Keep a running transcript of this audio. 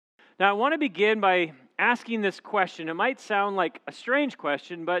Now, I want to begin by asking this question. It might sound like a strange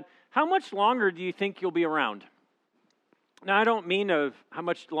question, but how much longer do you think you'll be around? Now, I don't mean of how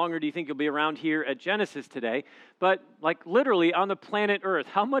much longer do you think you'll be around here at Genesis today, but like literally on the planet Earth,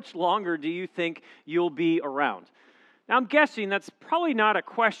 how much longer do you think you'll be around? Now, I'm guessing that's probably not a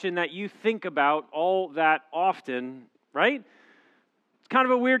question that you think about all that often, right? It's kind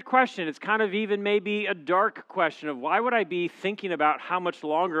of a weird question. It's kind of even maybe a dark question of why would I be thinking about how much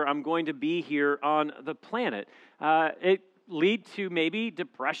longer I'm going to be here on the planet? It lead to maybe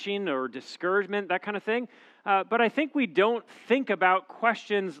depression or discouragement, that kind of thing. But I think we don't think about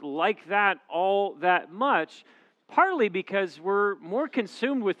questions like that all that much, partly because we're more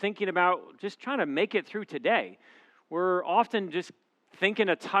consumed with thinking about just trying to make it through today. We're often just thinking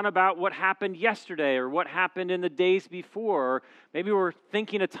a ton about what happened yesterday or what happened in the days before. Or maybe we're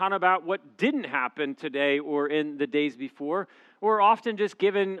thinking a ton about what didn't happen today or in the days before. We're often just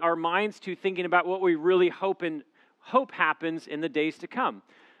giving our minds to thinking about what we really hope happens in the days to come.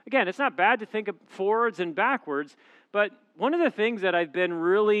 Again, it's not bad to think of forwards and backwards, but one of the things that I've been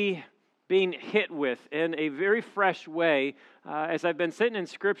really being hit with in a very fresh way as I've been sitting in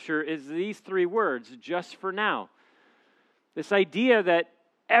Scripture is these three words, just for now. This idea that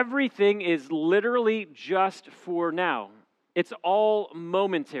everything is literally just for now. It's all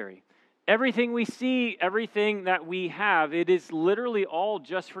momentary. Everything we see, everything that we have, it is literally all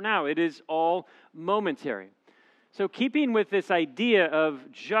just for now. It is all momentary. So keeping with this idea of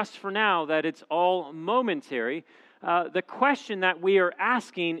just for now, that it's all momentary, the question that we are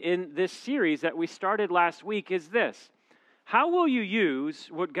asking in this series that we started last week is this: how will you use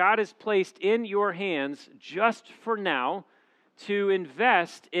what God has placed in your hands just for now to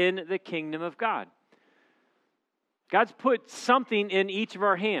invest in the kingdom of God? God's put something in each of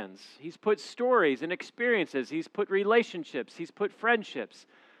our hands. He's put stories and experiences. He's put relationships. He's put friendships.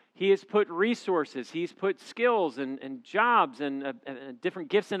 He has put resources. He's put skills and jobs and different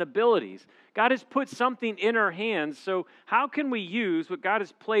gifts and abilities. God has put something in our hands. So how can we use what God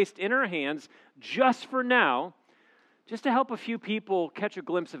has placed in our hands just for now, just to help a few people catch a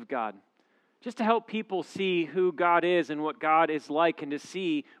glimpse of God? Just to help people see who God is and what God is like and to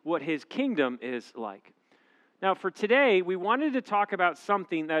see what His kingdom is like. Now, for today, we wanted to talk about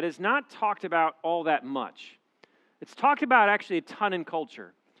something that is not talked about all that much. It's talked about actually a ton in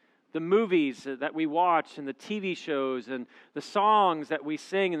culture. The movies that we watch and the TV shows and the songs that we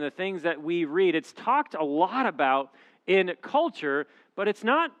sing and the things that we read, it's talked a lot about in culture, but it's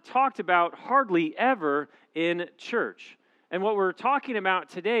not talked about hardly ever in church. And what we're talking about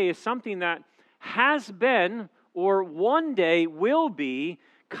today is something that has been or one day will be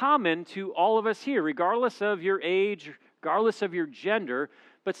common to all of us here, regardless of your age, regardless of your gender,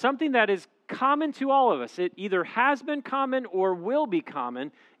 but something that is common to all of us. It either has been common or will be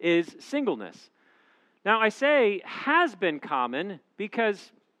common is singleness. Now, I say has been common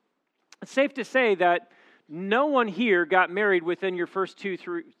because it's safe to say that no one here got married within your first 2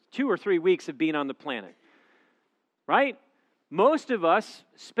 or 3 weeks of being on the planet, right? Most of us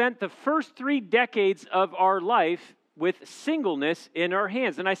spent the first 3 decades of our life with singleness in our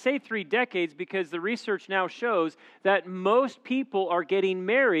hands. And I say 3 decades because the research now shows that most people are getting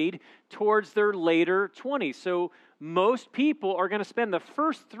married towards their later 20s. So most people are going to spend the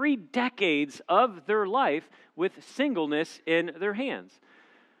first 3 decades of their life with singleness in their hands.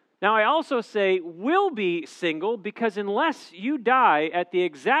 Now, I also say will be single because unless you die at the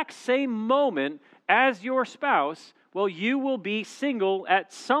exact same moment as your spouse, well, you will be single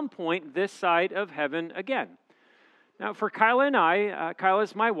at some point this side of heaven again. Now, for Kyla and I, Kyla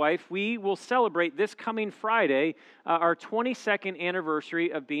is my wife, we will celebrate this coming Friday our 22nd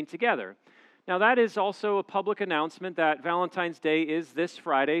anniversary of being together. Now, that is also a public announcement that Valentine's Day is this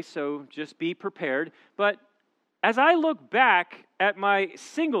Friday, so just be prepared. But as I look back at my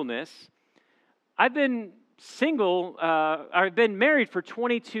singleness, I've been married for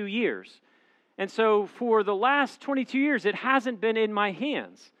 22 years. And so for the last 22 years, it hasn't been in my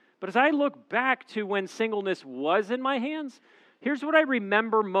hands. But as I look back to when singleness was in my hands, here's what I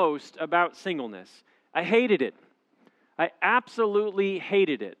remember most about singleness. I hated it. I absolutely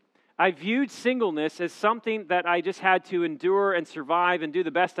hated it. I viewed singleness as something that I just had to endure and survive and do the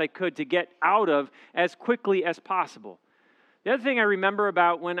best I could to get out of as quickly as possible. The other thing I remember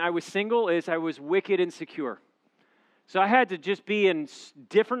about when I was single is I was wicked insecure. So I had to just be in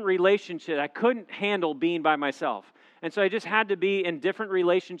different relationships. I couldn't handle being by myself. And so I just had to be in different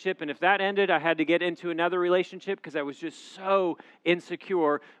relationship. And if that ended, I had to get into another relationship because I was just so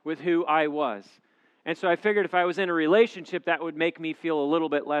insecure with who I was. And so I figured if I was in a relationship, that would make me feel a little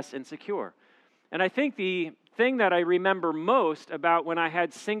bit less insecure. And I think the thing that I remember most about when I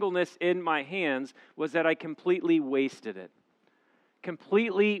had singleness in my hands was that I completely wasted it.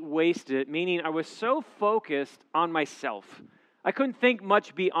 Completely wasted it, meaning I was so focused on myself. I couldn't think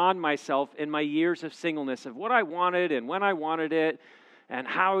much beyond myself in my years of singleness, of what I wanted and when I wanted it and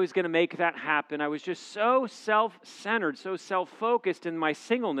how I was going to make that happen. I was just so self-centered, so self-focused in my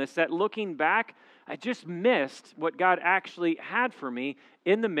singleness that looking back, I just missed what God actually had for me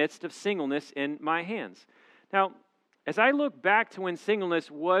in the midst of singleness in my hands. Now, as I look back to when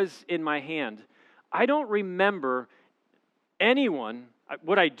singleness was in my hand, I don't remember anyone.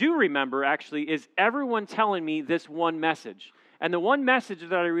 What I do remember, actually, is everyone telling me this one message. And the one message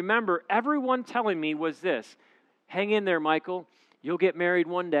that I remember everyone telling me was this: hang in there, Michael. You'll get married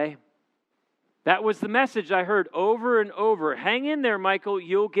one day. That was the message I heard over and over. Hang in there, Michael.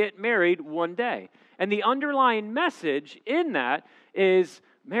 You'll get married one day. And the underlying message in that is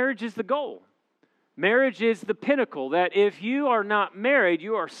marriage is the goal. Marriage is the pinnacle, that if you are not married,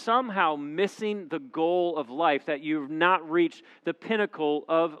 you are somehow missing the goal of life, that you've not reached the pinnacle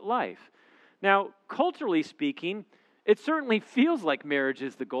of life. Now, culturally speaking, it certainly feels like marriage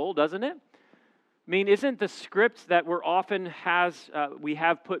is the goal, doesn't it? I mean, isn't the script that we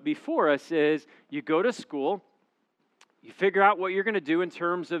have put before us is you go to school, you figure out what you're going to do in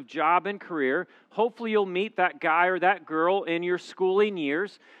terms of job and career. Hopefully you'll meet that guy or that girl in your schooling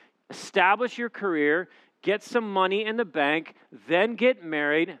years, establish your career, get some money in the bank, then get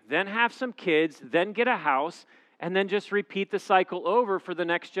married, then have some kids, then get a house, and then just repeat the cycle over for the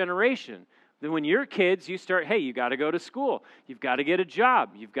next generation. Then when you're kids, you start, hey, you got to go to school. You've got to get a job.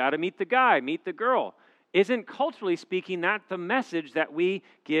 You've got to meet the guy, meet the girl. Isn't, culturally speaking, that the message that we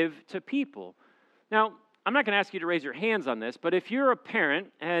give to people? Now, I'm not going to ask you to raise your hands on this, but if you're a parent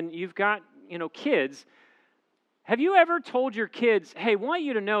and you've got, kids, have you ever told your kids, hey, I want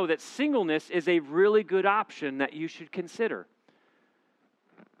you to know that singleness is a really good option that you should consider?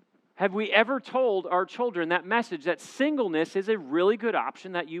 Have we ever told our children that message, that singleness is a really good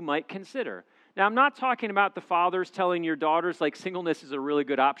option that you might consider? Now, I'm not talking about the fathers telling your daughters, like, singleness is a really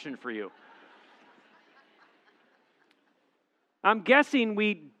good option for you. I'm guessing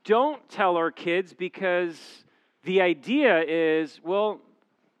we don't tell our kids because the idea is, well,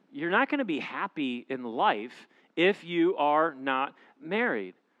 you're not going to be happy in life if you are not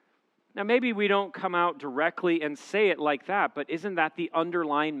married. Now, maybe we don't come out directly and say it like that, but isn't that the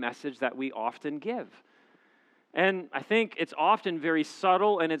underlying message that we often give? And I think it's often very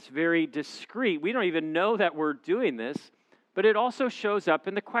subtle and it's very discreet. We don't even know that we're doing this, but it also shows up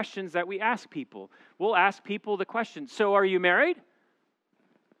in the questions that we ask people. We'll ask people the question, so are you married?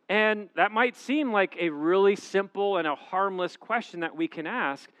 And that might seem like a really simple and a harmless question that we can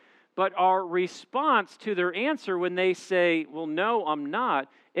ask, but our response to their answer when they say, well, no, I'm not,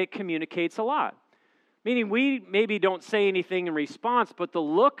 it communicates a lot. Meaning we maybe don't say anything in response, but the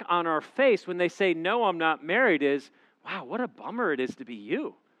look on our face when they say, no, I'm not married is, wow, what a bummer it is to be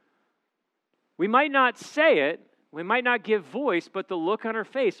you. We might not say it, we might not give voice, but the look on our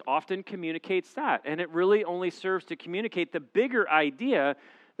face often communicates that. And it really only serves to communicate the bigger idea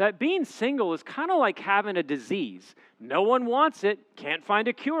that being single is kind of like having a disease. No one wants it, can't find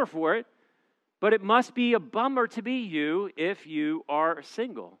a cure for it, but it must be a bummer to be you if you are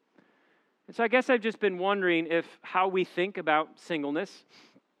single. And so I guess I've just been wondering if how we think about singleness,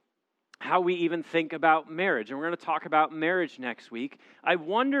 how we even think about marriage, and we're going to talk about marriage next week. I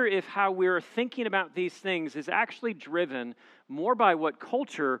wonder if how we're thinking about these things is actually driven more by what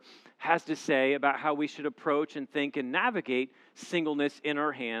culture has to say about how we should approach and think and navigate singleness in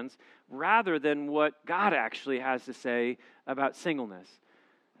our hands, rather than what God actually has to say about singleness.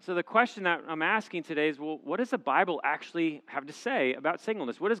 So the question that I'm asking today is, well, what does the Bible actually have to say about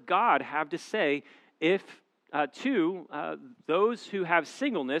singleness? What does God have to say to those who have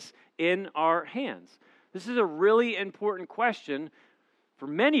singleness in our hands? This is a really important question for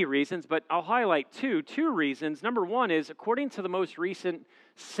many reasons, but I'll highlight two reasons. Number one is, according to the most recent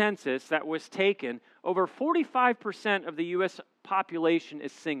census that was taken, over 45% of the U.S. population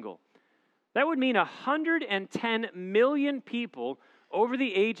is single. That would mean 110 million people over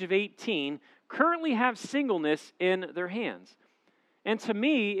the age of 18 currently have singleness in their hands. And to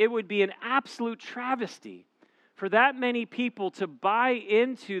me, it would be an absolute travesty for that many people to buy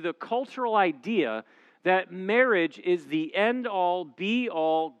into the cultural idea that marriage is the end-all,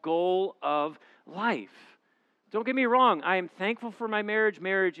 be-all goal of life. Don't get me wrong, I am thankful for my marriage.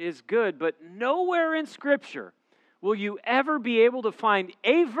 Marriage is good, but nowhere in Scripture will you ever be able to find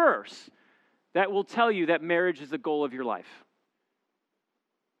a verse that will tell you that marriage is the goal of your life.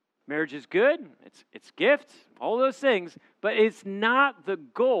 Marriage is good, it's gift, all those things, but it's not the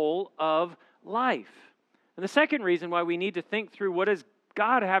goal of life. And the second reason why we need to think through what does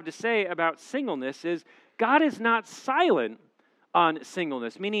God have to say about singleness is God is not silent on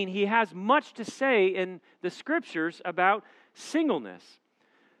singleness, meaning he has much to say in the scriptures about singleness.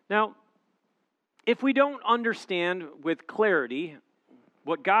 Now, if we don't understand with clarity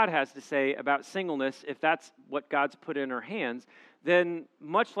what God has to say about singleness, if that's what God's put in our hands, then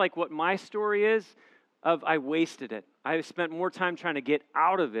much like what my story is, I wasted it. I spent more time trying to get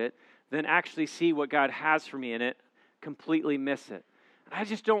out of it than actually see what God has for me in it, completely miss it. I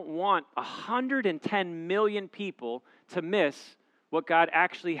just don't want 110 million people to miss what God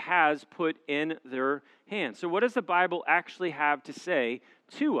actually has put in their hands. So what does the Bible actually have to say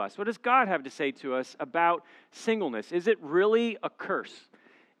to us? What does God have to say to us about singleness? Is it really a curse?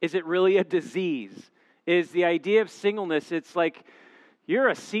 Is it really a disease? Is the idea of singleness, it's like you're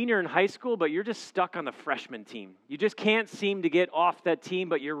a senior in high school, but you're just stuck on the freshman team. You just can't seem to get off that team,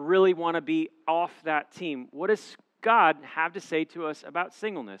 but you really want to be off that team. What does God have to say to us about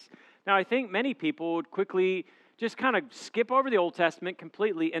singleness? Now, I think many people would quickly just kind of skip over the Old Testament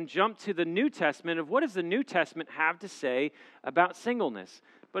completely and jump to the New Testament of what does the New Testament have to say about singleness.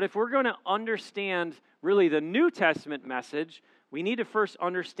 But if we're going to understand really the New Testament message, we need to first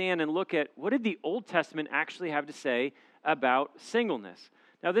understand and look at what did the Old Testament actually have to say about singleness.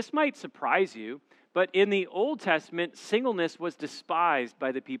 Now, this might surprise you, but in the Old Testament, singleness was despised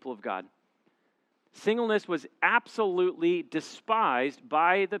by the people of God. Singleness was absolutely despised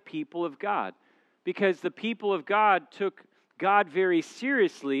by the people of God because the people of God took God very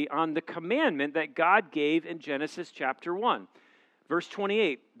seriously on the commandment that God gave in Genesis chapter 1. Verse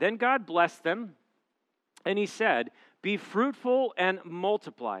 28, then God blessed them, and he said, be fruitful and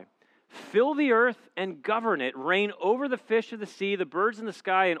multiply. Fill the earth and govern it. Reign over the fish of the sea, the birds in the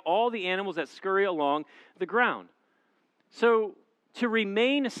sky, and all the animals that scurry along the ground. So, to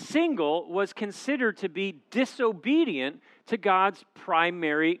remain single was considered to be disobedient to God's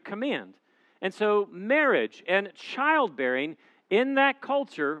primary command. And so marriage and childbearing in that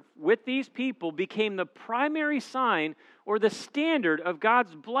culture with these people became the primary sign or the standard of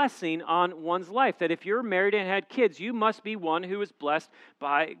God's blessing on one's life. That if you're married and had kids, you must be one who is blessed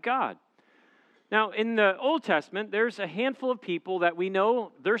by God. Now, in the Old Testament, there's a handful of people that we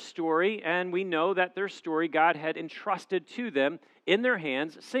know their story, and we know that their story God had entrusted to them in their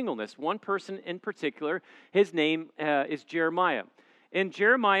hands singleness. One person in particular, his name is Jeremiah. In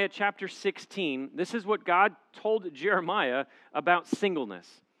Jeremiah chapter 16, this is what God told Jeremiah about singleness.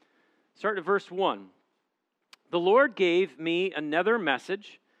 Start at verse 1. The Lord gave me another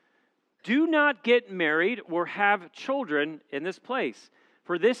message. Do not get married or have children in this place.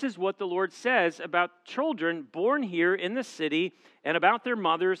 For this is what the Lord says about children born here in the city and about their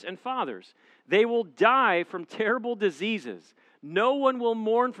mothers and fathers. They will die from terrible diseases. No one will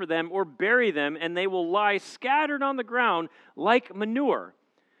mourn for them or bury them, and they will lie scattered on the ground like manure.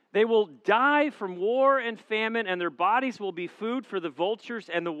 They will die from war and famine, and their bodies will be food for the vultures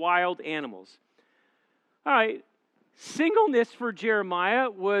and the wild animals. All right, singleness for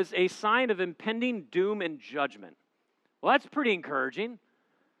Jeremiah was a sign of impending doom and judgment. Well, that's pretty encouraging.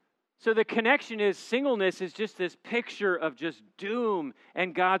 So the connection is singleness is just this picture of just doom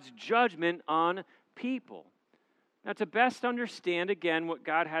and God's judgment on people. Now, to best understand, again, what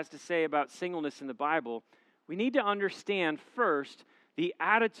God has to say about singleness in the Bible, we need to understand first the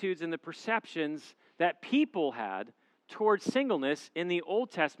attitudes and the perceptions that people had towards singleness in the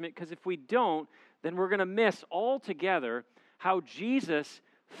Old Testament, because if we don't, then we're going to miss altogether how Jesus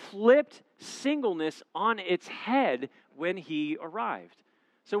flipped singleness on its head when he arrived.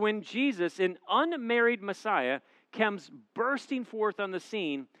 So when Jesus, an unmarried Messiah, comes bursting forth on the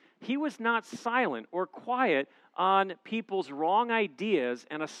scene, he was not silent or quiet on people's wrong ideas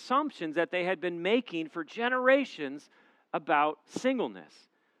and assumptions that they had been making for generations about singleness.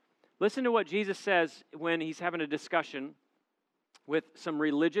 Listen to what Jesus says when he's having a discussion with some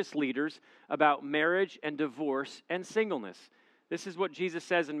religious leaders about marriage and divorce and singleness. This is what Jesus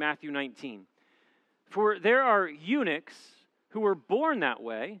says in Matthew 19. For there are eunuchs who were born that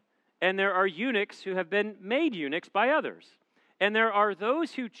way, and there are eunuchs who have been made eunuchs by others. And there are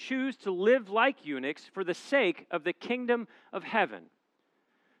those who choose to live like eunuchs for the sake of the kingdom of heaven.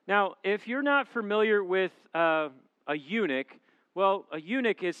 Now, if you're not familiar with a eunuch, well, a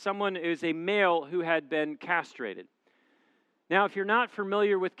eunuch is someone who is a male who had been castrated. Now, if you're not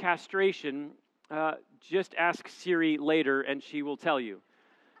familiar with castration, just ask Siri later and she will tell you.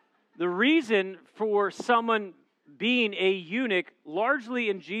 The reason for someone being a eunuch, largely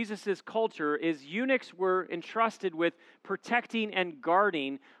in Jesus' culture, is eunuchs were entrusted with protecting and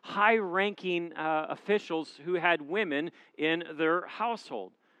guarding high-ranking officials who had women in their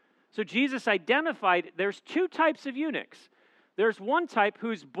household. So Jesus identified there's two types of eunuchs. There's one type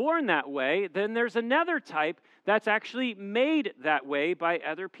who's born that way, then there's another type that's actually made that way by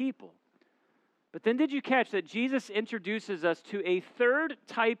other people. But then did you catch that Jesus introduces us to a third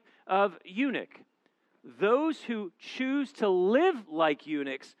type of eunuch? Those who choose to live like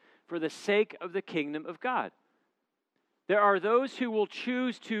eunuchs for the sake of the kingdom of God. There are those who will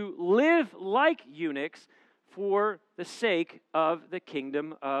choose to live like eunuchs for the sake of the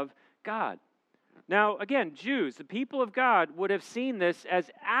kingdom of God. Now, again, Jews, the people of God, would have seen this as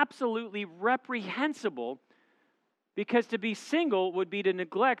absolutely reprehensible, because to be single would be to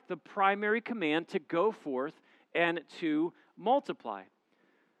neglect the primary command to go forth and to multiply.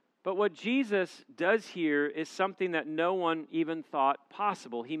 But what Jesus does here is something that no one even thought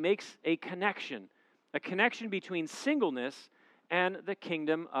possible. He makes a connection between singleness and the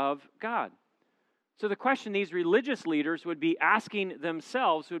kingdom of God. So the question these religious leaders would be asking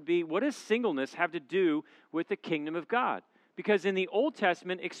themselves would be, what does singleness have to do with the kingdom of God? Because in the Old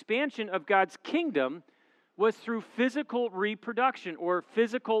Testament, expansion of God's kingdom was through physical reproduction or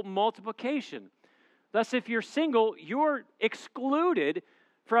physical multiplication. Thus, if you're single, you're excluded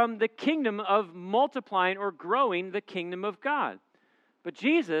from the kingdom of multiplying or growing the kingdom of God. But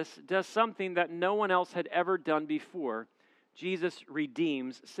Jesus does something that no one else had ever done before. Jesus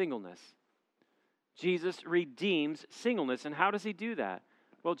redeems singleness. Jesus redeems singleness. And how does he do that?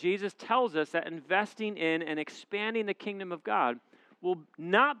 Well, Jesus tells us that investing in and expanding the kingdom of God will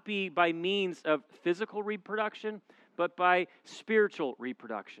not be by means of physical reproduction, but by spiritual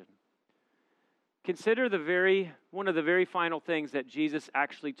reproduction. Consider one of the very final things that Jesus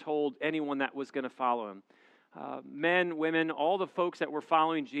actually told anyone that was going to follow him. Men, women, all the folks that were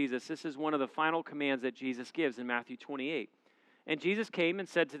following Jesus, this is one of the final commands that Jesus gives in Matthew 28. And Jesus came and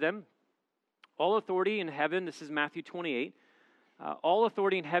said to them, all authority in heaven, this is Matthew 28, all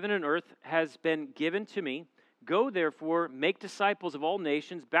authority in heaven and earth has been given to me. Go, therefore, make disciples of all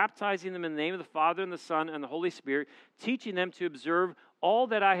nations, baptizing them in the name of the Father and the Son and the Holy Spirit, teaching them to observe all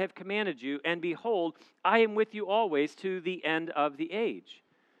that I have commanded you, and behold, I am with you always to the end of the age.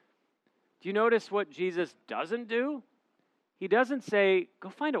 Do you notice what Jesus doesn't do? He doesn't say, go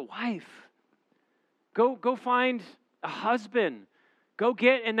find a wife. Go find a husband. Go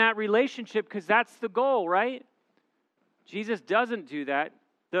get in that relationship because that's the goal, right? Jesus doesn't do that.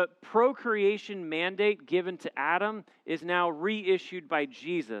 The procreation mandate given to Adam is now reissued by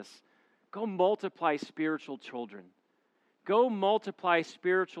Jesus. Go multiply spiritual children. Go multiply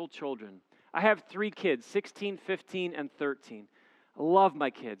spiritual children. I have 3 kids, 16, 15, and 13. I love my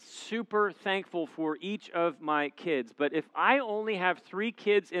kids. Super thankful for each of my kids. But if I only have 3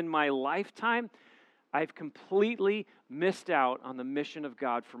 kids in my lifetime, I've completely missed out on the mission of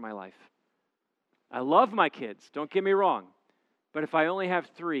God for my life. I love my kids, don't get me wrong. But if I only have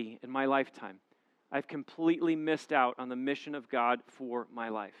 3 in my lifetime, I've completely missed out on the mission of God for my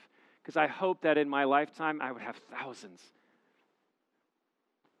life. Because I hope that in my lifetime, I would have thousands.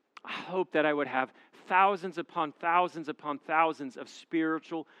 I hope that I would have thousands upon thousands upon thousands of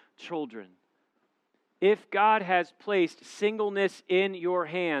spiritual children. If God has placed singleness in your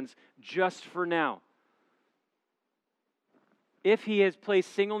hands just for now, if he has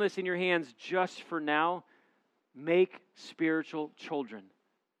placed singleness in your hands just for now, make spiritual children.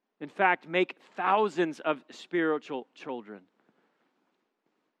 In fact, make thousands of spiritual children.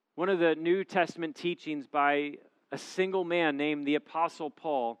 One of the New Testament teachings by a single man named the Apostle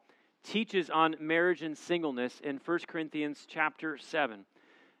Paul teaches on marriage and singleness in 1 Corinthians chapter 7.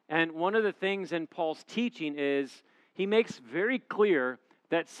 And one of the things in Paul's teaching is he makes very clear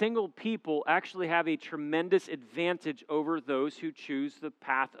that single people actually have a tremendous advantage over those who choose the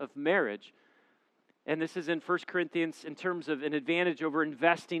path of marriage. And this is in 1 Corinthians in terms of an advantage over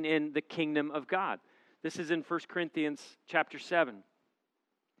investing in the kingdom of God. This is in 1 Corinthians chapter 7,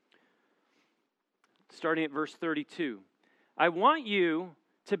 starting at verse 32. I want you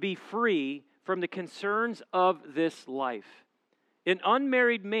to be free from the concerns of this life. An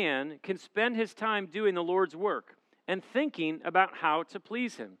unmarried man can spend his time doing the Lord's work and thinking about how to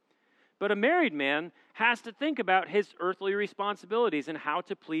please him. But a married man has to think about his earthly responsibilities and how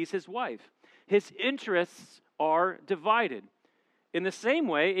to please his wife. His interests are divided. In the same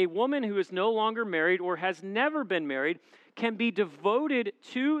way, a woman who is no longer married or has never been married can be devoted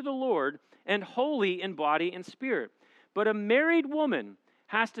to the Lord and holy in body and spirit. But a married woman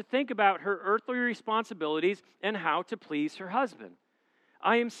has to think about her earthly responsibilities and how to please her husband.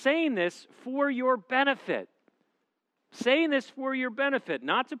 I am saying this for your benefit. Saying this for your benefit,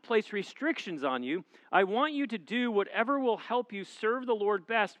 not to place restrictions on you. I want you to do whatever will help you serve the Lord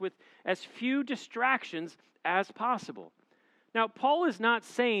best with as few distractions as possible. Now, Paul is not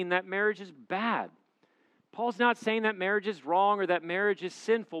saying that marriage is bad. Paul's not saying that marriage is wrong or that marriage is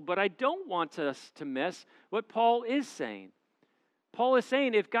sinful, but I don't want us to miss what Paul is saying. Paul is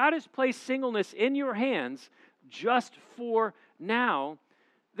saying if God has placed singleness in your hands just for now,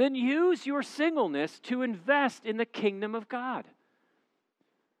 then use your singleness to invest in the kingdom of God.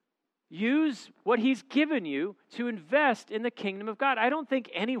 Use what He's given you to invest in the kingdom of God. I don't think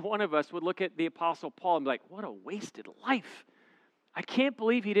any one of us would look at the Apostle Paul and be like, what a wasted life. I can't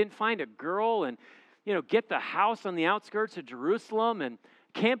believe he didn't find a girl and, get the house on the outskirts of Jerusalem, and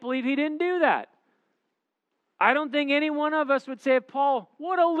can't believe he didn't do that. I don't think any one of us would say of Paul,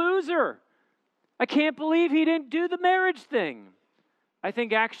 what a loser. I can't believe he didn't do the marriage thing. I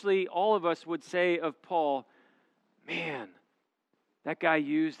think actually all of us would say of Paul, man, that guy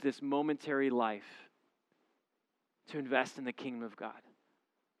used this momentary life to invest in the kingdom of God.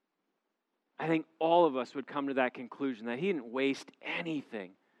 I think all of us would come to that conclusion that he didn't waste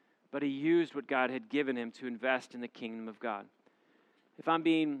anything, but he used what God had given him to invest in the kingdom of God. If I'm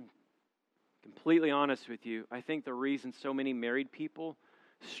being completely honest with you, I think the reason so many married people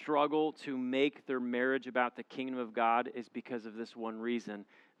struggle to make their marriage about the kingdom of God is because of this one reason.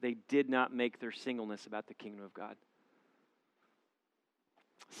 They did not make their singleness about the kingdom of God.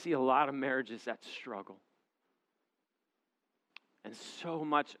 I see a lot of marriages that struggle. And so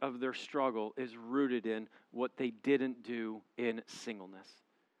much of their struggle is rooted in what they didn't do in singleness.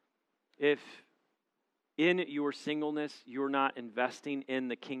 If in your singleness you're not investing in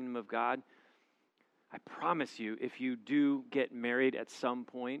the kingdom of God, I promise you, if you do get married at some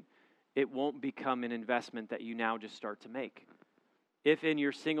point, it won't become an investment that you now just start to make. If in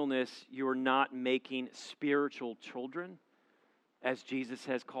your singleness you're not making spiritual children, as Jesus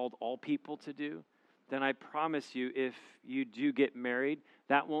has called all people to do, then I promise you, if you do get married,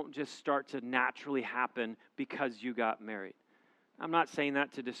 that won't just start to naturally happen because you got married. I'm not saying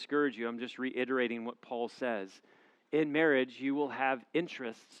that to discourage you. I'm just reiterating what Paul says. In marriage, you will have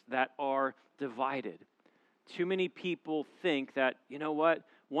interests that are divided. Too many people think that, you know what,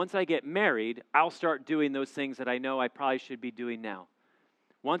 once I get married, I'll start doing those things that I know I probably should be doing now.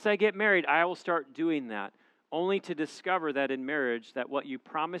 Once I get married, I will start doing that, only to discover that in marriage, that what you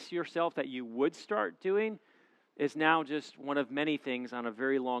promised yourself that you would start doing is now just one of many things on a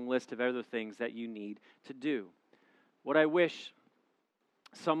very long list of other things that you need to do. What I wish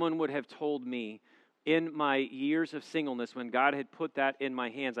someone would have told me in my years of singleness, when God had put that in my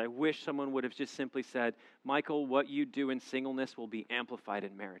hands, I wish someone would have just simply said, Michael, what you do in singleness will be amplified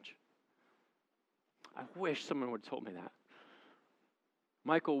in marriage. I wish someone would have told me that.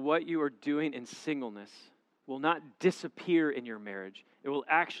 Michael, what you are doing in singleness will not disappear in your marriage. It will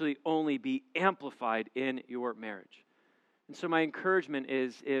actually only be amplified in your marriage. And so my encouragement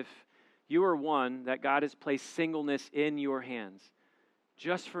is, if you are one that God has placed singleness in your hands,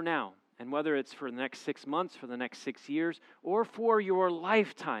 just for now, and whether it's for the next 6 months, for the next 6 years, or for your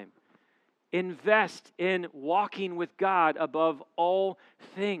lifetime, invest in walking with God above all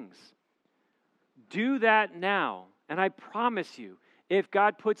things. Do that now, and I promise you, if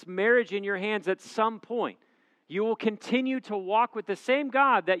God puts marriage in your hands at some point, you will continue to walk with the same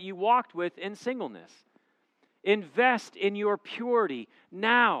God that you walked with in singleness. Invest in your purity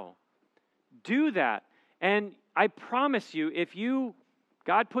now. Do that. And I promise you, if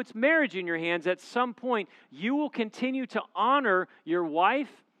God puts marriage in your hands at some point, you will continue to honor your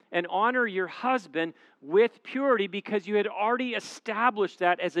wife and honor your husband with purity because you had already established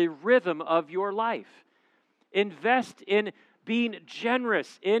that as a rhythm of your life. Invest in being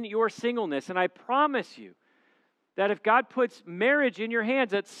generous in your singleness. And I promise you that if God puts marriage in your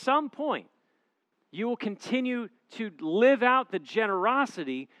hands at some point, you will continue to live out the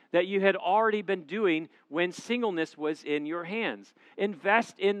generosity that you had already been doing when singleness was in your hands.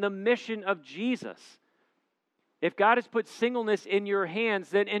 Invest in the mission of Jesus. If God has put singleness in your hands,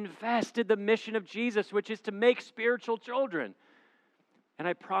 then invest in the mission of Jesus, which is to make spiritual children. And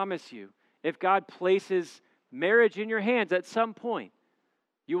I promise you, if God places marriage in your hands at some point,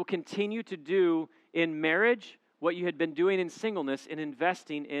 you will continue to do in marriage what you had been doing in singleness and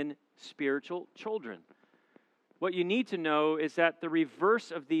investing in spiritual children. What you need to know is that the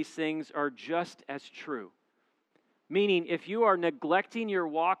reverse of these things are just as true. Meaning, if you are neglecting your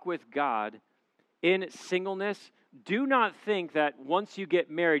walk with God in singleness, do not think that once you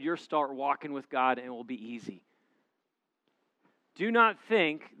get married, you'll start walking with God and it will be easy. Do not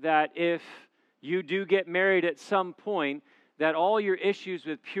think that if you do get married at some point, that all your issues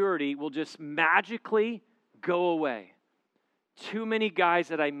with purity will just magically go away. Too many guys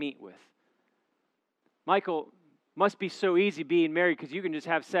that I meet with. Michael, must be so easy being married because you can just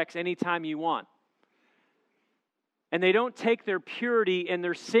have sex anytime you want. And they don't take their purity and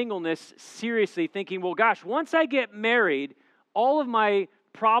their singleness seriously, thinking, well, gosh, once I get married, all of my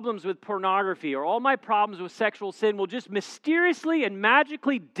problems with pornography or all my problems with sexual sin will just mysteriously and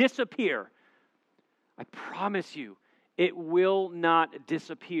magically disappear. I promise you, it will not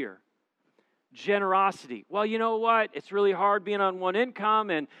disappear. Generosity. Well, you know what? It's really hard being on one income,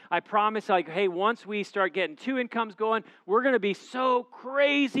 and I promise, like, hey, once we start getting two incomes going, we're going to be so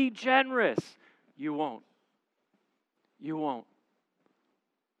crazy generous. You won't. You won't.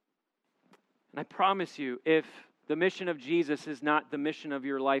 And I promise you, if the mission of Jesus is not the mission of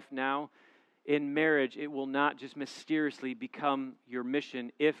your life now, in marriage, it will not just mysteriously become your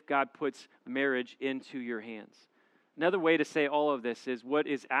mission if God puts marriage into your hands. Another way to say all of this is what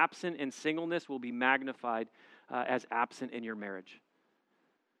is absent in singleness will be magnified as absent in your marriage.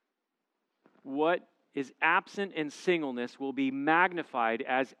 What is absent in singleness will be magnified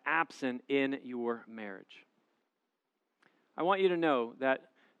as absent in your marriage. I want you to know that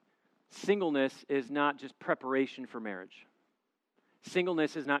singleness is not just preparation for marriage.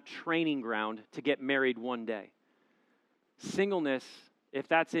 Singleness is not training ground to get married one day. Singleness, if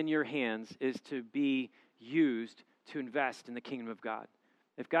that's in your hands, is to be used to invest in the kingdom of God.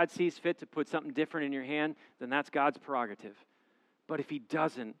 If God sees fit to put something different in your hand, then that's God's prerogative. But if He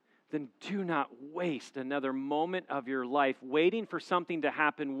doesn't, then do not waste another moment of your life waiting for something to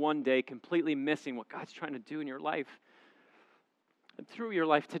happen one day, completely missing what God's trying to do in your life and through your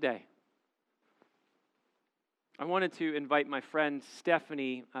life today. I wanted to invite my friend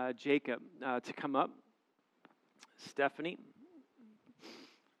Stephanie Jacob to come up. Stephanie.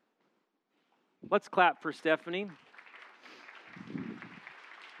 Let's clap for Stephanie.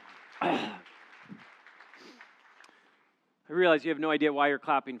 I realize you have no idea why you're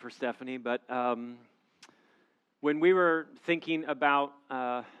clapping for Stephanie, but when we were thinking about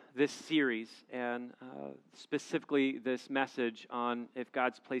this series and specifically this message on if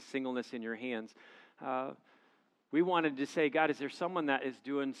God's placed singleness in your hands, we wanted to say, God, is there someone that is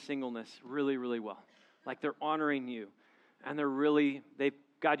doing singleness really, really well? Like they're honoring you and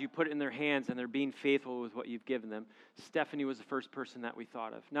God, you put it in their hands and they're being faithful with what you've given them. Stephanie was the first person that we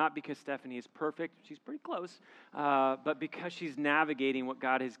thought of. Not because Stephanie is perfect, she's pretty close, but because she's navigating what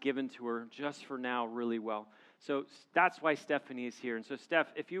God has given to her just for now really well. So that's why Stephanie is here. And so Steph,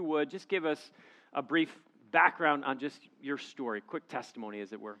 if you would, just give us a brief background on just your story, quick testimony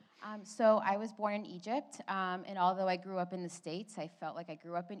as it were. So I was born in Egypt, and although I grew up in the States, I felt like I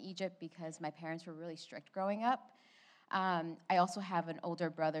grew up in Egypt because my parents were really strict growing up. I also have an older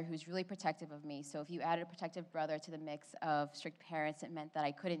brother who's really protective of me. So if you added a protective brother to the mix of strict parents, it meant that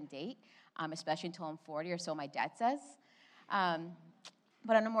I couldn't date, especially until I'm 40, or so my dad says.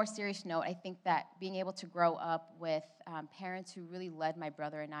 But on a more serious note, I think that being able to grow up with parents who really led my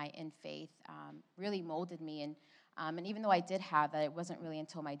brother and I in faith really molded me. And even though I did have that, it wasn't really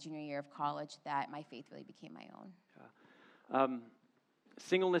until my junior year of college that my faith really became my own.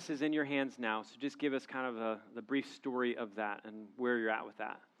 Singleness is in your hands now, so just give us kind of the brief story of that and where you're at with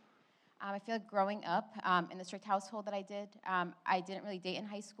that. I feel like growing up in the strict household that I didn't really date in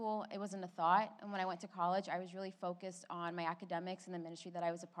high school. It wasn't a thought. And when I went to college, I was really focused on my academics and the ministry that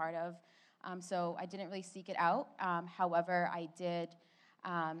I was a part of. So I didn't really seek it out. However, I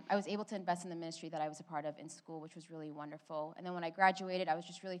was able to invest in the ministry that I was a part of in school, which was really wonderful. And then when I graduated, I was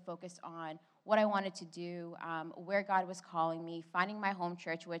just really focused on what I wanted to do, where God was calling me, finding my home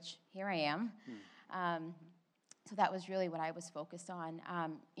church, which here I am. So that was really what I was focused on.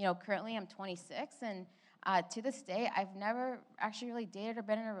 Currently I'm 26, and to this day, I've never actually really dated or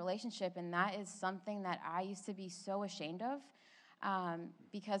been in a relationship, and that is something that I used to be so ashamed of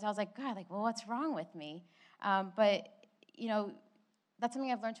because I was like, God, well, what's wrong with me? But that's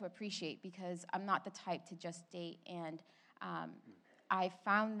something I've learned to appreciate because I'm not the type to just date, and I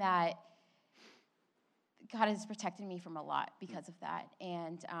found that God has protected me from a lot because of that.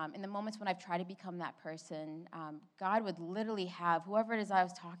 And in the moments when I've tried to become that person, God would literally have whoever it is I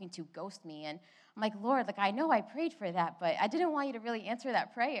was talking to ghost me. And I'm like, Lord, I know I prayed for that, but I didn't want you to really answer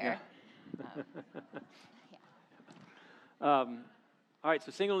that prayer. All right,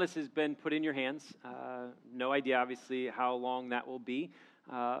 so singleness has been put in your hands. No idea, obviously, how long that will be.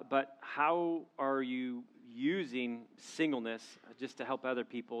 But how are you using singleness just to help other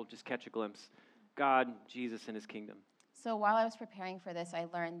people just catch a glimpse? God, Jesus, and His kingdom. So while I was preparing for this, I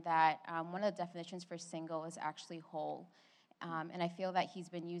learned that one of the definitions for single is actually whole. And I feel that He's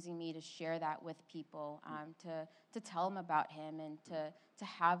been using me to share that with people, to tell them about Him and to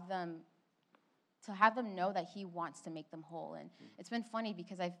have them to have them know that he wants to make them whole. And it's been funny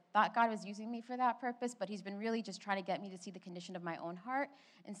because I thought God was using me for that purpose, but he's been really just trying to get me to see the condition of my own heart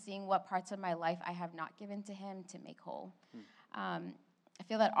and seeing what parts of my life I have not given to him to make whole. I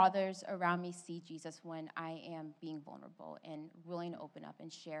feel that others around me see Jesus when I am being vulnerable and willing to open up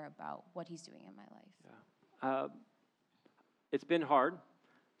and share about what he's doing in my life. It's been hard.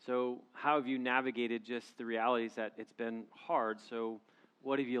 So how have you navigated just the realities that it's been hard? So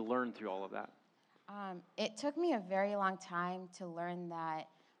what have you learned through all of that? It took me a very long time to learn that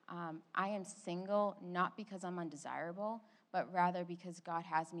I am single not because I'm undesirable, but rather because God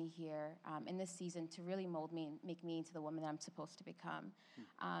has me here in this season to really mold me and make me into the woman that I'm supposed to become.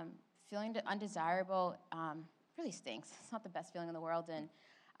 Feeling undesirable really stinks. It's not the best feeling in the world. And,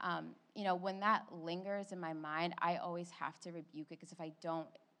 when that lingers in my mind, I always have to rebuke it because if I don't,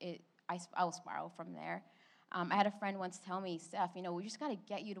 I will spiral from there. I had a friend once tell me, Steph, we just got to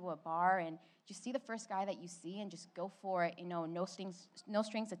get you to a bar and just see the first guy that you see and just go for it, no strings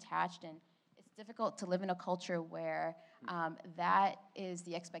attached. And it's difficult to live in a culture where that is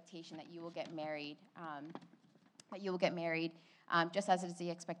the expectation that you will get married, just as it is the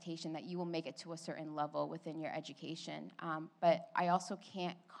expectation that you will make it to a certain level within your education. But I also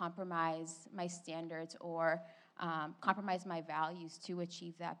can't compromise my standards or compromise my values to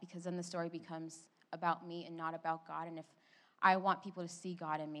achieve that, because then the story becomes about me and not about God. And if I want people to see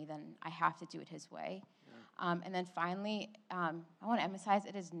God in me, then I have to do it his way. Yeah. And then finally, I want to emphasize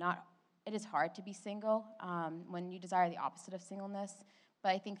it is hard to be single when you desire the opposite of singleness. But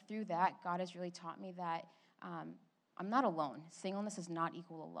I think through that, God has really taught me that I'm not alone. Singleness is not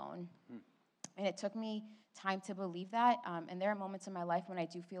equal alone. And it took me time to believe that. And there are moments in my life when I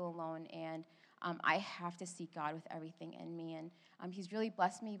do feel alone, and I have to seek God with everything in me. And he's really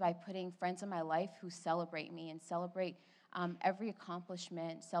blessed me by putting friends in my life who celebrate me and celebrate every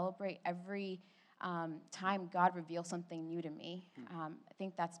accomplishment, celebrate every time God reveals something new to me. I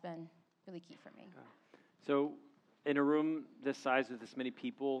think that's been really key for me. So in a room this size with this many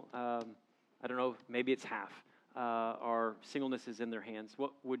people, I don't know, maybe it's half, our singleness is in their hands.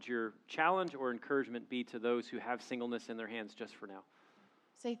 What would your challenge or encouragement be to those who have singleness in their hands just for now?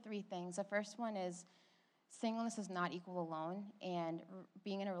 Say three things. The first one is singleness is not equal alone, and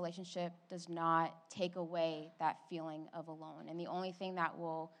being in a relationship does not take away that feeling of alone. And the only thing that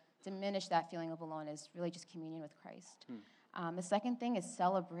will diminish that feeling of alone is really just communion with Christ. The second thing is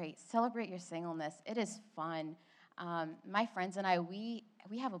celebrate your singleness. It is fun. My friends and I, we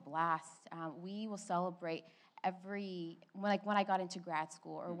have a blast. We will celebrate when I got into grad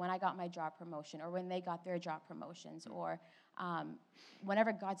school, or when I got my job promotion, or when they got their job promotions, or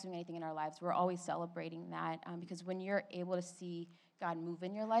whenever God's doing anything in our lives, we're always celebrating that, because when you're able to see God move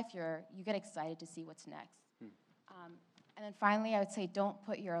in your life, you get excited to see what's next. And then finally, I would say don't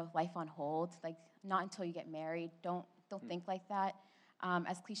put your life on hold, like not until you get married. Don't think like that.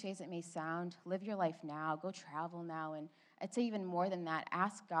 As cliche as it may sound, live your life now, go travel now, and I'd say even more than that,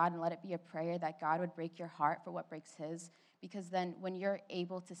 ask God and let it be a prayer that God would break your heart for what breaks his, because then when you're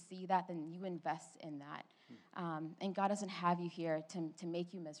able to see that, then you invest in that. And God doesn't have you here to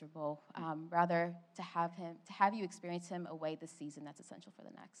make you miserable, rather to have you experience him away this season that's essential for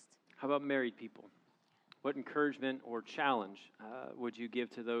the next. How about married people? What encouragement or challenge would you give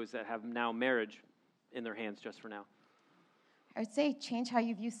to those that have now marriage in their hands just for now? I would say change how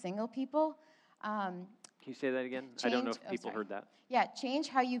you view single people. Can you say that again? I don't know if people heard that. Yeah, change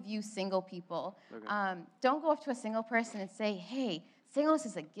how you view single people. Okay. Don't go up to a single person and say, hey, singleness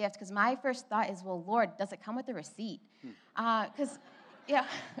is a gift, because my first thought is, well, Lord, does it come with a receipt? Yeah.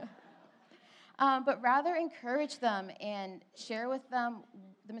 But rather encourage them and share with them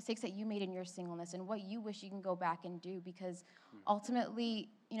the mistakes that you made in your singleness and what you wish you can go back and do, because ultimately,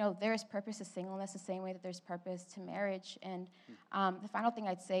 there's purpose to singleness the same way that there's purpose to marriage. And the final thing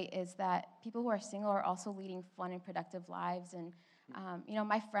I'd say is that people who are single are also leading fun and productive lives. And,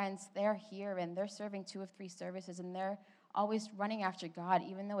 my friends, they're here and they're serving 2 of 3 services, and they're always running after God,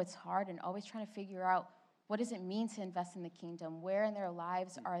 even though it's hard, and always trying to figure out what does it mean to invest in the kingdom? Where in their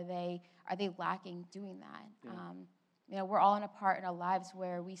lives are they lacking doing that? Yeah. We're all in a part in our lives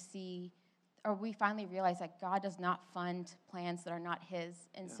where we finally realize that God does not fund plans that are not his,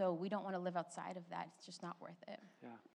 and so we don't want to live outside of that. It's just not worth it. Yeah.